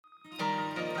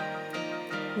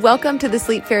Welcome to the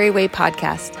Sleep Fairy Way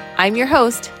podcast. I'm your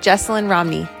host, Jessalyn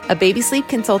Romney, a baby sleep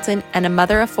consultant and a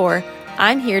mother of 4.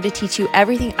 I'm here to teach you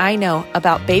everything I know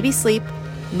about baby sleep,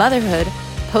 motherhood,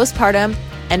 postpartum,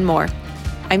 and more.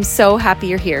 I'm so happy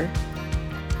you're here.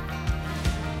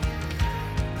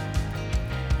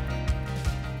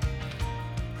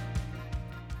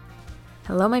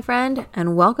 Hello, my friend,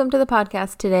 and welcome to the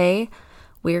podcast today.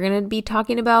 We're going to be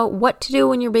talking about what to do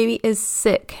when your baby is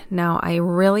sick. Now, I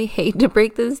really hate to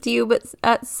break this to you, but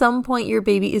at some point your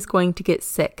baby is going to get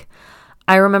sick.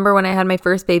 I remember when I had my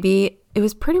first baby, it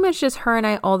was pretty much just her and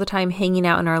I all the time hanging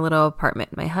out in our little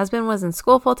apartment. My husband was in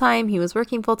school full time, he was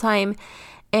working full time,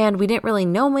 and we didn't really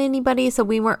know anybody, so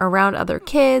we weren't around other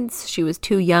kids. She was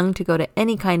too young to go to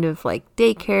any kind of like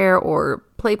daycare or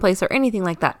play place or anything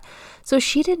like that. So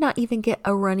she did not even get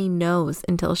a runny nose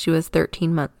until she was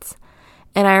 13 months.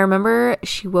 And I remember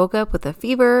she woke up with a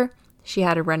fever, she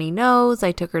had a runny nose,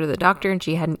 I took her to the doctor and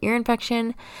she had an ear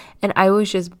infection, and I was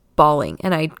just bawling.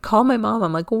 And I called my mom,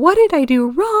 I'm like, what did I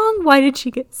do wrong? Why did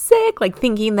she get sick? Like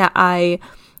thinking that I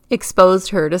exposed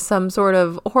her to some sort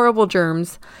of horrible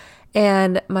germs.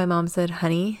 And my mom said,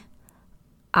 honey,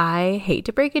 I hate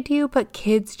to break it to you, but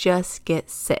kids just get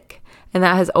sick. And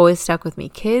that has always stuck with me.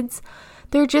 Kids,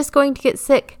 they're just going to get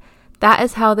sick. That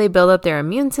is how they build up their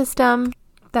immune system.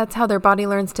 That's how their body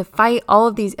learns to fight all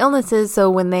of these illnesses.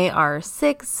 So when they are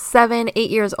 6, 7, 8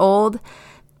 years old,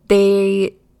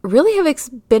 they really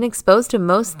have been exposed to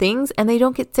most things and they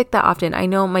don't get sick that often. I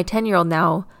know my 10-year-old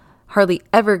now hardly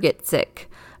ever gets sick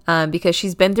because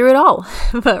she's been through it all.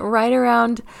 But right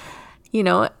around,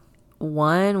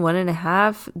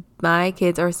 1.5, my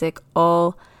kids are sick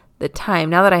all the time.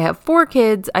 Now that I have 4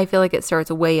 kids, I feel like it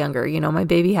starts way younger. My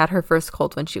baby had her first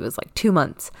cold when she was like 2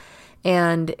 months.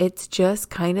 And it's just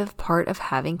kind of part of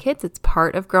having kids. It's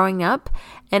part of growing up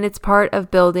and it's part of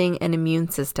building an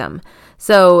immune system.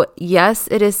 So yes,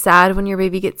 it is sad when your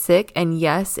baby gets sick, and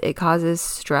yes, it causes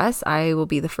stress. I will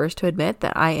be the first to admit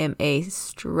that I am a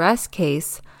stress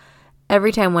case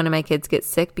every time one of my kids gets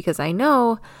sick, because I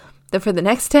know that for the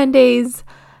next 10 days,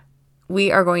 we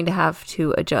are going to have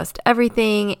to adjust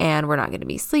everything and we're not going to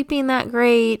be sleeping that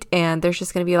great and there's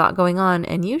just going to be a lot going on.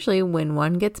 And usually when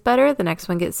one gets better, the next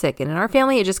one gets sick. And in our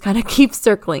family, it just kind of keeps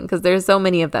circling because there's so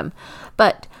many of them.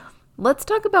 But let's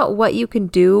talk about what you can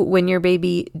do when your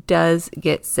baby does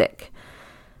get sick.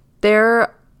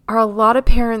 There are a lot of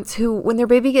parents who, when their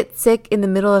baby gets sick in the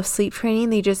middle of sleep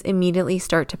training, they just immediately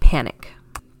start to panic.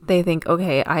 They think,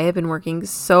 okay, I have been working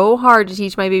so hard to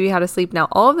teach my baby how to sleep. Now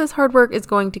all of this hard work is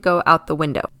going to go out the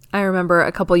window. I remember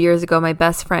a couple years ago, my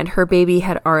best friend, her baby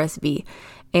had RSV.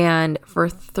 And for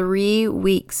 3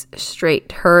 weeks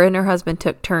straight, her and her husband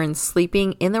took turns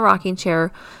sleeping in the rocking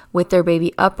chair with their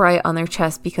baby upright on their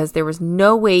chest because there was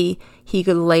no way he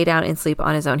could lay down and sleep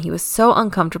on his own. He was so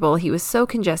uncomfortable. He was so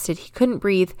congested. He couldn't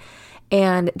breathe.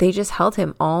 And they just held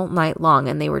him all night long.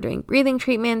 And they were doing breathing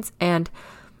treatments, and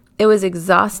it was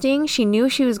exhausting. She knew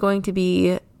he was going to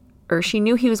be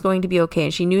okay,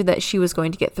 and she knew that she was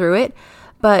going to get through it.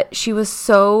 But she was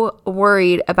so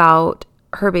worried about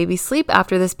her baby's sleep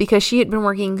after this because she had been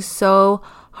working so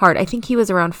hard. I think he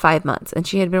was around 5 months, and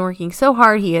she had been working so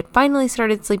hard. He had finally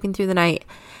started sleeping through the night,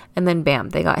 and then bam,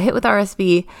 they got hit with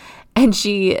RSV. And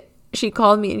she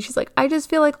called me and she's like, I just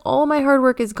feel like all my hard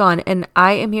work is gone. And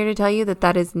I am here to tell you that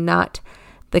that is not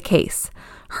the case.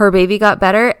 Her baby got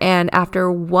better, and after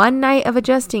one night of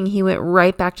adjusting, he went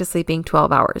right back to sleeping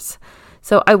 12 hours.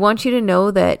 So I want you to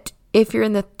know that if you're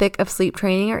in the thick of sleep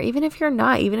training, or even if you're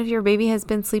not, even if your baby has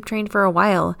been sleep trained for a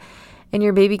while and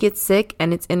your baby gets sick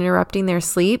and it's interrupting their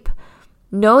sleep,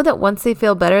 know that once they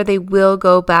feel better, they will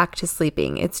go back to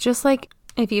sleeping. It's just like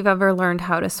if you've ever learned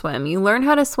how to swim. You learn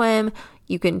how to swim,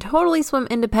 you can totally swim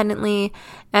independently,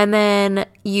 and then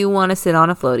you want to sit on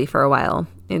a floaty for a while.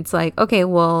 It's like, okay,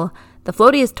 well, the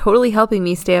floaty is totally helping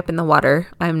me stay up in the water.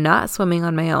 I'm not swimming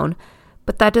on my own.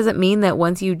 But that doesn't mean that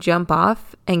once you jump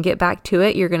off and get back to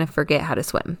it, you're going to forget how to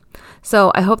swim.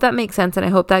 So I hope that makes sense, and I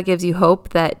hope that gives you hope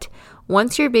that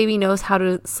once your baby knows how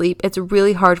to sleep, it's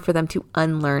really hard for them to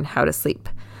unlearn how to sleep.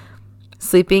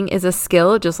 Sleeping is a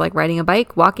skill, just like riding a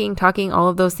bike, walking, talking, all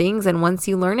of those things. And once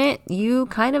you learn it, you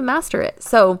kind of master it.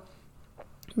 So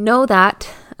know that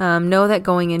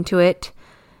going into it,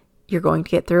 you're going to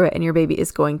get through it and your baby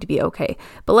is going to be okay.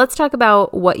 But let's talk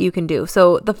about what you can do.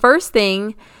 So the first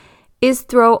thing is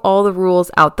throw all the rules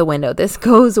out the window. This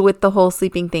goes with the whole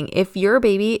sleeping thing. If your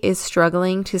baby is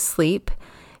struggling to sleep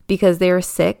because they are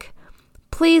sick,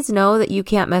 please know that you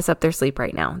can't mess up their sleep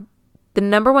right now. the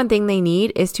number one thing they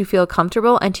need is to feel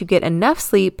comfortable and to get enough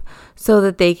sleep so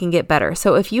that they can get better.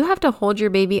 So if you have to hold your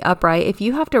baby upright, if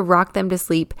you have to rock them to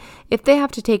sleep, if they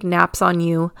have to take naps on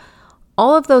you,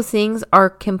 all of those things are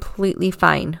completely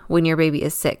fine when your baby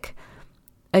is sick.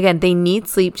 Again, they need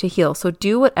sleep to heal. So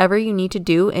do whatever you need to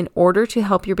do in order to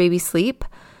help your baby sleep,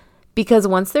 because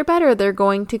once they're better, they're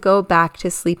going to go back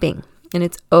to sleeping. And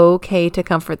it's okay to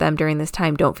comfort them during this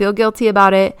time. Don't feel guilty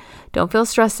about it. Don't feel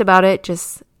stressed about it.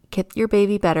 Just get your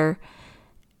baby better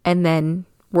and then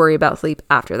worry about sleep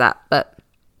after that. But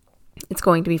it's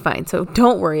going to be fine. So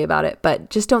don't worry about it, but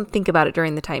just don't think about it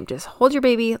during the time. Just hold your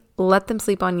baby, let them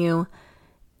sleep on you,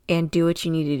 and do what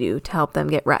you need to do to help them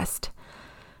get rest.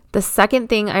 The second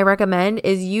thing I recommend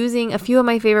is using a few of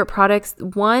my favorite products.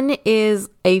 One is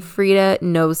a Frida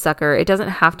nose sucker. It doesn't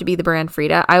have to be the brand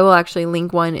Frida. I will actually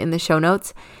link one in the show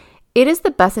notes. It is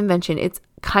the best invention. It's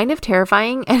kind of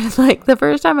terrifying. And like the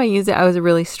first time I used it, I was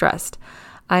really stressed.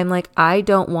 I'm like, I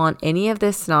don't want any of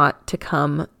this snot to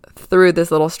come through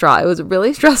this little straw. It was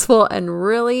really stressful and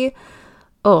really,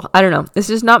 I don't know. This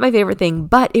is not my favorite thing,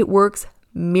 but it works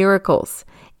miracles.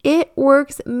 It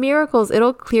works miracles.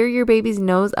 It'll clear your baby's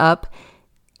nose up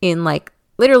in like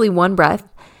literally one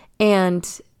breath, and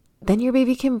then your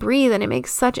baby can breathe, and it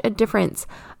makes such a difference.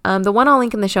 The one I'll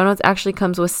link in the show notes actually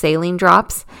comes with saline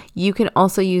drops. You can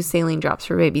also use saline drops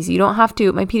for babies. You don't have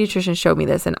to, my pediatrician showed me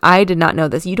this and I did not know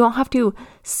this. You don't have to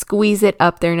squeeze it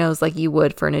up their nose like you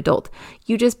would for an adult.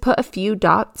 You just put a few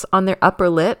dots on their upper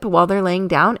lip while they're laying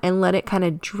down and let it kind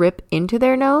of drip into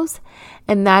their nose.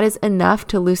 And that is enough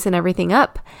to loosen everything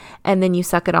up. And then you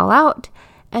suck it all out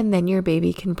and then your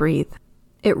baby can breathe.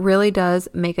 It really does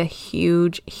make a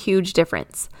huge, huge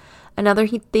difference. Another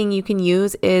thing you can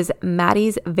use is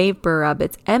Maddie's Vapor Rub.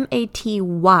 It's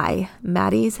M-A-T-Y,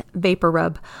 Maddie's Vapor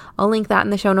Rub. I'll link that in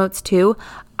the show notes too.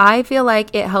 I feel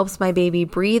like it helps my baby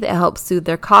breathe. It helps soothe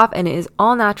their cough, and it is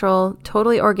all natural,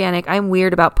 totally organic. I'm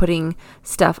weird about putting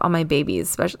stuff on my babies,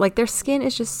 especially like their skin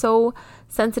is just so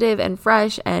sensitive and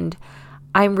fresh, and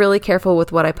I'm really careful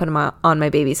with what I put on my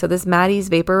baby. So this Maddie's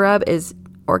Vapor Rub is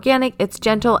organic, it's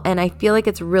gentle, and I feel like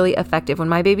it's really effective. When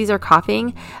my babies are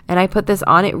coughing and I put this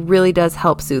on, it really does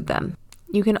help soothe them.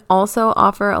 You can also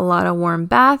offer a lot of warm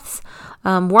baths.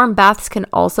 Warm baths can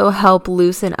also help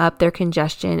loosen up their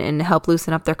congestion and help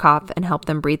loosen up their cough and help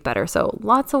them breathe better. So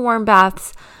lots of warm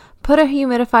baths. Put a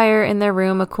humidifier in their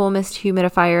room, a cool mist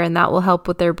humidifier, and that will help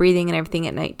with their breathing and everything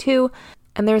at night too.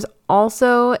 And there's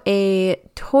also a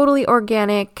totally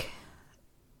organic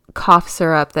cough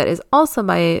syrup that is also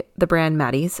by the brand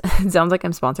Maddie's. It sounds like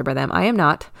I'm sponsored by them. I am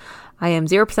not. I am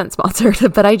 0%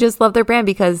 sponsored, but I just love their brand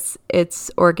because it's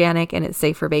organic and it's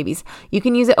safe for babies. You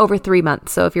can use it over 3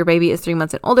 months. So if your baby is 3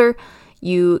 months and older,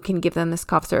 you can give them this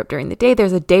cough syrup during the day.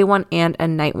 There's a day one and a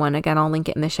night one. Again, I'll link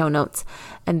it in the show notes.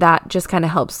 And that just kind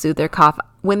of helps soothe their cough.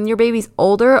 When your baby's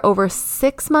older, over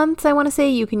 6 months, I want to say,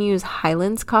 you can use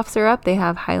Hyland's cough syrup. They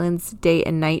have Hyland's day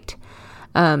and night.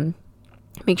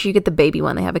 Make sure you get the baby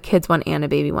one. They have a kids one and a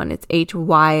baby one. It's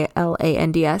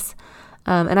Hylands.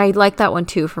 And I like that one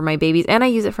too for my babies. And I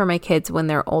use it for my kids when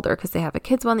they're older because they have a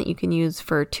kids one that you can use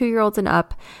for 2-year-olds and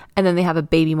up. And then they have a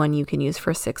baby one you can use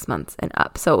for 6 months and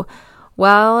up. So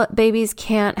while babies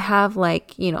can't have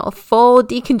full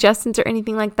decongestants or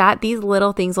anything like that, these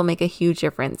little things will make a huge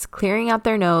difference. Clearing out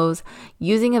their nose,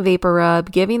 using a vapor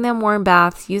rub, giving them warm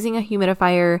baths, using a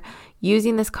humidifier,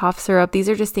 using this cough syrup. These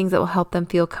are just things that will help them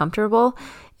feel comfortable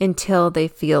until they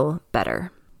feel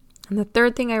better. And the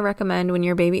third thing I recommend when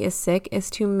your baby is sick is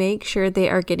to make sure they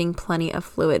are getting plenty of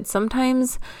fluid.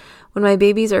 Sometimes when my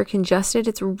babies are congested,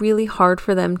 it's really hard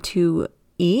for them to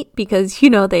eat because,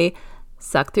 they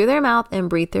suck through their mouth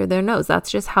and breathe through their nose. That's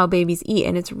just how babies eat.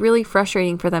 And it's really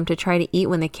frustrating for them to try to eat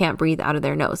when they can't breathe out of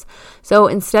their nose. So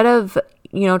instead of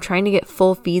trying to get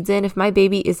full feeds in, if my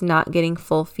baby is not getting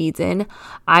full feeds in,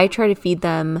 I try to feed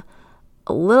them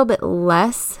a little bit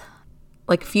less,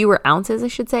 like fewer ounces, I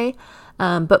should say,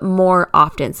 but more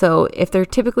often. So if they're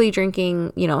typically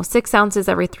drinking, 6 ounces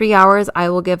every 3 hours, I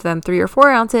will give them 3 or 4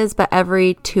 ounces, but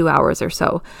every 2 hours or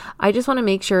so. I just want to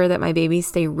make sure that my babies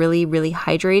stay really, really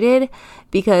hydrated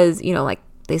because, like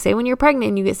they say when you're pregnant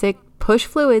and you get sick, push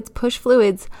fluids.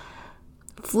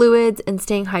 Fluids and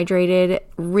staying hydrated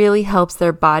really helps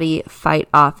their body fight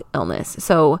off illness.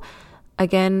 So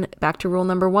again, back to rule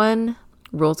number 1,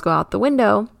 rules go out the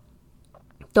window.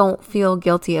 Don't feel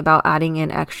guilty about adding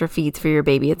in extra feeds for your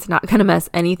baby. It's not going to mess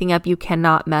anything up. You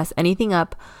cannot mess anything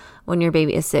up when your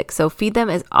baby is sick. So feed them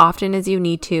as often as you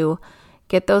need to.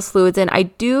 Get those fluids in. I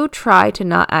do try to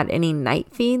not add any night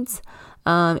feeds.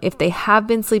 If they have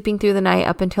been sleeping through the night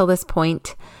up until this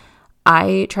point,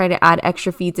 I try to add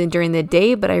extra feeds in during the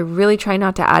day, but I really try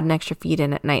not to add an extra feed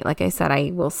in at night. Like I said,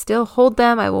 I will still hold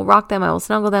them, I will rock them, I will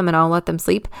snuggle them, and I'll let them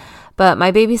sleep. But my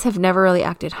babies have never really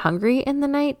acted hungry in the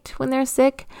night when they're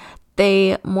sick.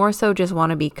 They more so just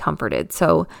want to be comforted.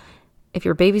 So if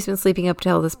your baby's been sleeping up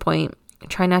till this point,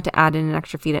 try not to add in an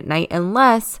extra feed at night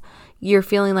unless you're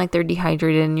feeling like they're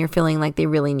dehydrated and you're feeling like they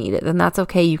really need it. Then that's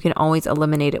okay. You can always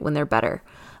eliminate it when they're better.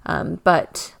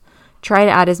 But try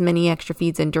to add as many extra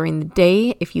feeds in during the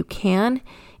day if you can,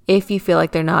 if you feel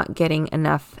like they're not getting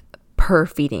enough per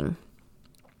feeding,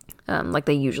 like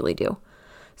they usually do.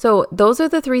 So those are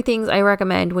the 3 things I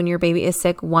recommend when your baby is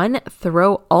sick. 1,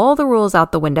 throw all the rules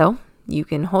out the window. You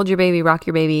can hold your baby, rock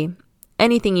your baby,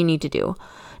 anything you need to do.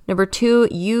 Number 2,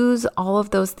 use all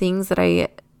of those things that I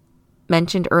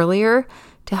mentioned earlier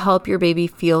to help your baby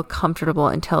feel comfortable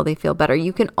until they feel better.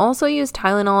 You can also use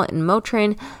Tylenol and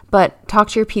Motrin, but talk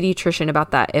to your pediatrician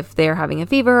about that. If they're having a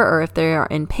fever or if they are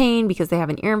in pain because they have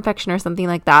an ear infection or something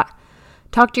like that,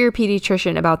 talk to your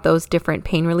pediatrician about those different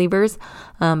pain relievers.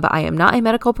 But I am not a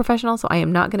medical professional, so I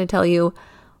am not going to tell you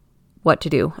what to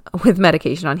do with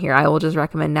medication on here. I will just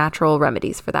recommend natural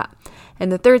remedies for that.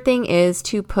 And the 3rd thing is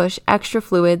to push extra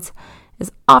fluids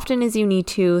as often as you need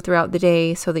to throughout the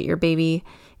day so that your baby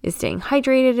is staying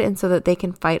hydrated and so that they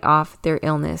can fight off their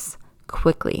illness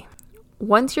quickly.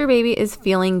 Once your baby is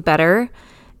feeling better,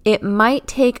 it might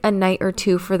take a night or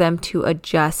 2 for them to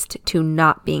adjust to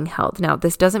not being held. Now,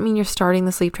 this doesn't mean you're starting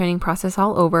the sleep training process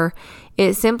all over.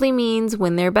 It simply means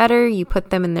when they're better, you put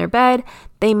them in their bed.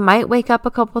 They might wake up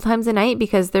a couple times a night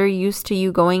because they're used to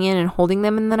you going in and holding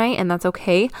them in the night, and that's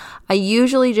okay. I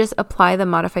usually just apply the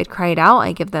modified Cry It Out.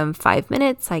 I give them 5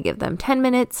 minutes, I give them 10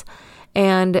 minutes,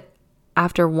 and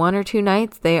after 1 or 2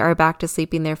 nights, they are back to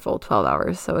sleeping their full 12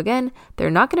 hours. So again,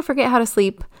 they're not going to forget how to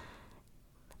sleep.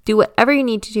 Do whatever you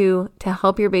need to do to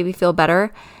help your baby feel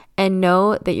better and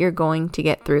know that you're going to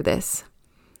get through this.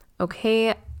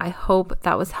 Okay, I hope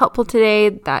that was helpful today.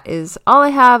 That is all I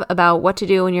have about what to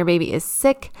do when your baby is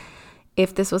sick.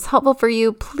 If this was helpful for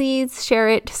you, please share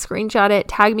it, screenshot it,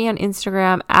 tag me on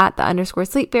Instagram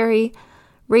 @the_sleepfairy,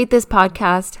 rate this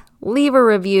podcast, leave a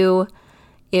review.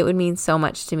 It would mean so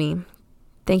much to me.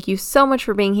 Thank you so much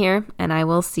for being here, and I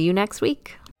will see you next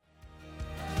week.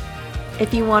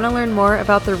 If you want to learn more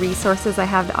about the resources I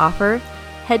have to offer,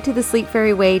 head to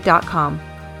thesleepfairyway.com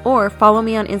or follow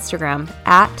me on Instagram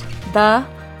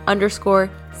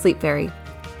 @the_sleepfairy.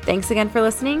 Thanks again for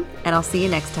listening, and I'll see you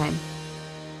next time.